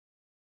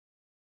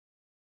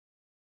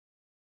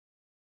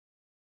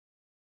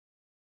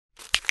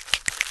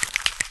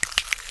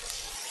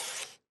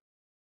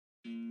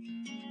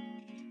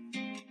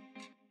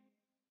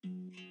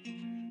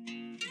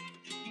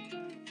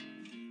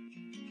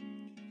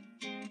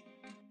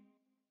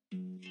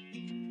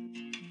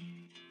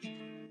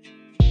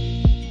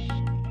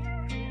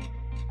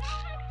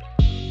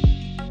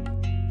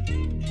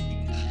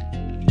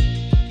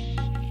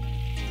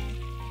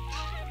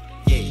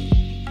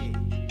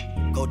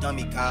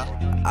dummy, Kyle.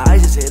 I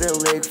just hit a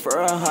lick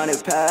for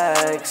 100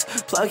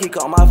 packs. Plug, he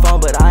called my phone,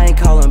 but I ain't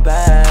calling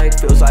back.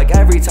 Feels like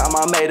every time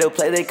I made a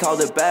play, they called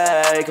it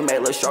back. Made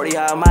lil' shorty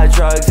hide my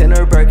drugs in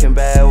her Birkin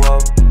bag, whoa.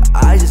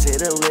 I just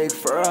hit a lick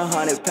for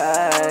 100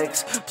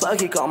 packs.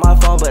 Plug, he called my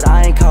phone, but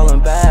I ain't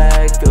calling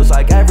back. Feels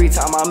like every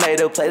time I made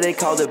a play, they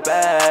called it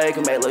back.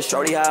 Made lil'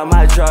 shorty hide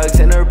my drugs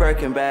in her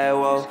Birkin bag,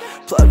 whoa.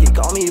 Plug, he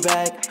called me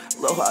back.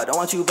 Lil', I don't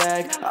want you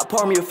back. I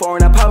pour me a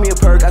foreign, I pop me a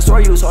perk. I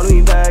swear you was holding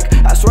me back.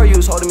 I swear you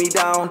was holding me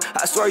down.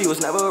 I swear you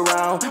was never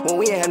around. When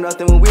we ain't had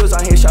nothing, when we was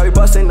on here, shawty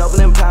bustin' up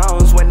in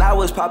pounds. When I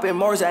was popping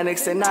more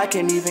Xanax and I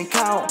can't even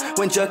count.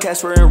 When Jug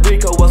Casper and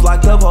Rico was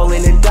locked up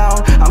holding it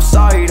down. I'm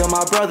sorry to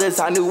my brothers,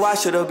 I knew I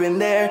should've been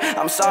there.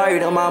 I'm sorry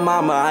to my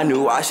mama, I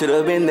knew I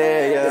should've been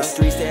there, yeah. The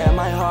streets, they had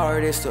my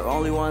heart, it's the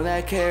only one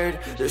that cared.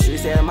 The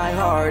streets, they had my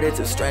heart, it's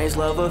a strange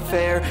love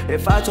affair.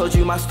 If I told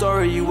you my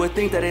story, you would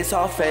think that it's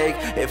all fake.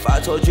 If I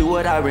told you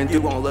what I've been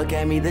through, won't look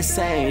at me the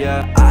same,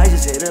 yeah. I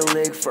just hit a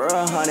lick for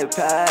 100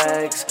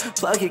 packs.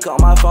 Plug, he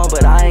called my phone,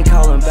 but I ain't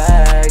calling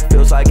back.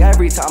 Feels like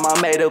every time I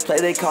made a play,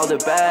 they called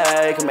it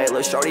back. Made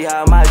lil' shorty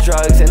hide my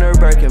drugs in her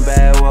Birkin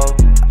bag, whoa.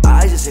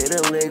 I just hit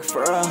a lick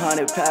for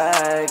 100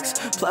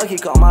 packs. Plug, he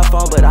called my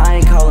phone, but I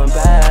ain't calling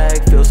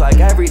back. Feels like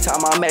every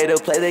time I made a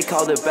play, they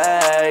called it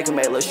back.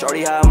 Made lil'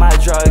 shorty hide my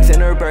drugs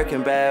in her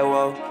Birkin bag,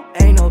 whoa.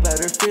 Ain't no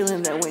better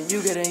feeling than when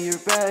you get in your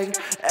bag.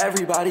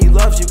 Everybody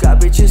loves you, got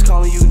bitches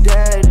calling you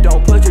dead.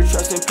 Don't put your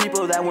trust in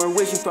people that weren't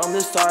with you from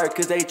the start,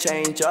 cause they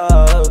change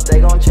up, they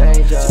gon'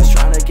 change up. Just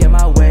tryna get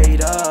my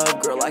weight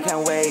up, girl, I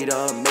can't wait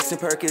up. Mixing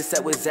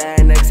Percocet with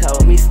Xanax,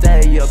 help me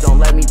stay up, don't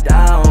let me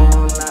down.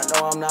 I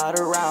know I'm not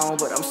around,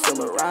 but I'm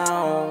still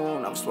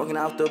around. I'm smoking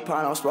out the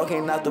pound, I'm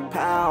smoking out the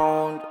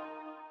pound.